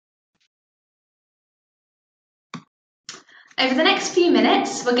Over the next few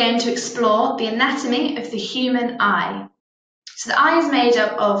minutes, we're going to explore the anatomy of the human eye. So the eye is made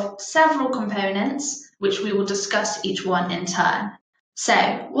up of several components, which we will discuss each one in turn. So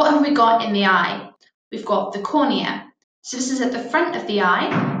what have we got in the eye? We've got the cornea. So this is at the front of the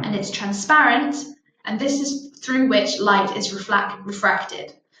eye and it's transparent, and this is through which light is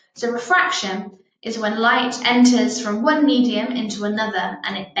refracted. So refraction is when light enters from one medium into another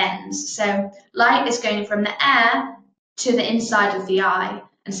and it bends. So light is going from the air to the inside of the eye.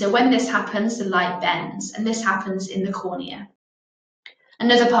 And so when this happens, the light bends, and this happens in the cornea.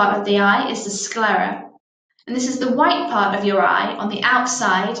 Another part of the eye is the sclera. And this is the white part of your eye on the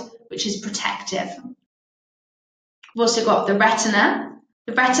outside, which is protective. We've also got the retina.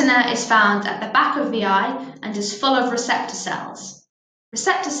 The retina is found at the back of the eye and is full of receptor cells.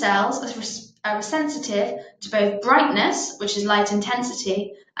 Receptor cells are sensitive to both brightness, which is light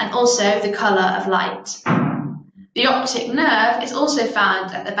intensity, and also the colour of light. The optic nerve is also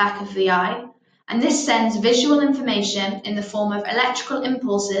found at the back of the eye, and this sends visual information in the form of electrical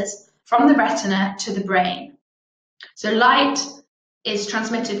impulses from the retina to the brain. So light is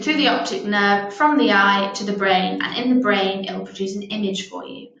transmitted through the optic nerve from the eye to the brain, and in the brain it will produce an image for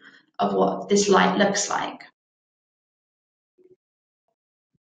you of what this light looks like.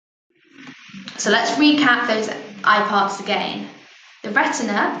 So let's recap those eye parts again. The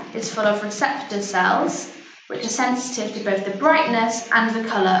retina is full of receptor cells, which are sensitive to both the brightness and the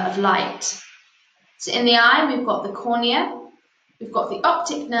colour of light. So in the eye, we've got the cornea, we've got the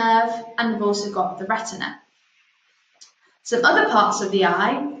optic nerve, and we've also got the retina. Some other parts of the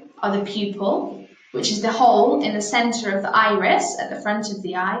eye are the pupil, which is the hole in the centre of the iris at the front of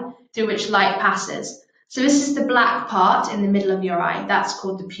the eye through which light passes. So this is the black part in the middle of your eye, that's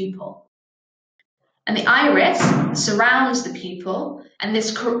called the pupil. And the iris surrounds the pupil, and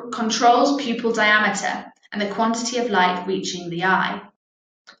this controls pupil diameter and the quantity of light reaching the eye.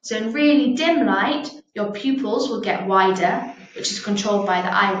 So in really dim light, your pupils will get wider, which is controlled by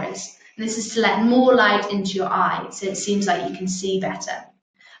the iris. And this is to let more light into your eye, so it seems like you can see better.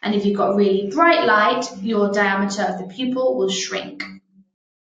 And if you've got really bright light, your diameter of the pupil will shrink.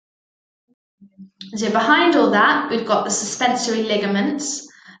 So behind all that, we've got the suspensory ligaments,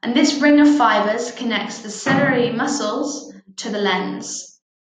 and this ring of fibers connects the ciliary muscles to the lens.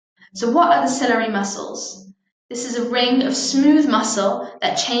 So what are the ciliary muscles? This is a ring of smooth muscle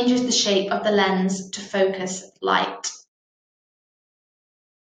that changes the shape of the lens to focus light.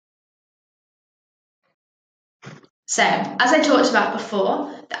 So, as I talked about before,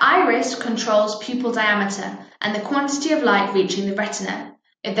 the iris controls pupil diameter and the quantity of light reaching the retina.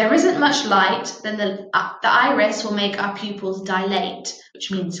 If there isn't much light, then the iris will make our pupils dilate,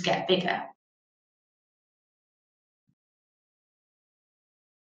 which means get bigger.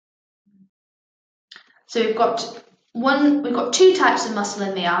 So we've got two types of muscle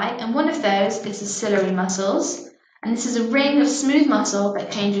in the eye, and one of those is the ciliary muscles, and this is a ring of smooth muscle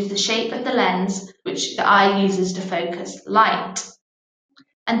that changes the shape of the lens, which the eye uses to focus light.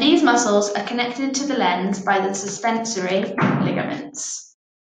 And these muscles are connected to the lens by the suspensory ligaments.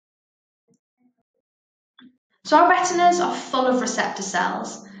 So our retinas are full of receptor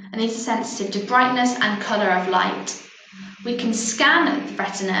cells, and these are sensitive to brightness and colour of light. We can scan the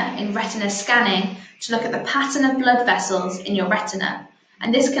retina in retina scanning to look at the pattern of blood vessels in your retina,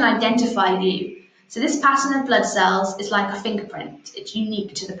 and this can identify you. So this pattern of blood cells is like a fingerprint. It's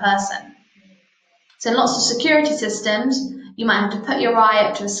unique to the person. So in lots of security systems, you might have to put your eye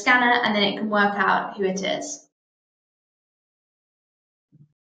up to a scanner and then it can work out who it is.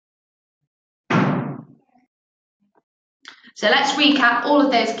 So let's recap all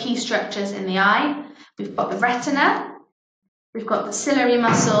of those key structures in the eye. We've got the retina, we've got the ciliary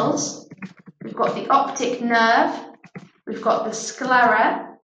muscles, we've got the optic nerve, we've got the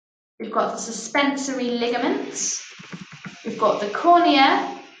sclera, we've got the suspensory ligaments, we've got the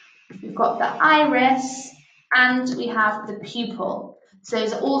cornea, we've got the iris, and we have the pupil. So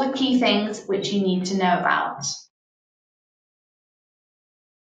those are all the key things which you need to know about.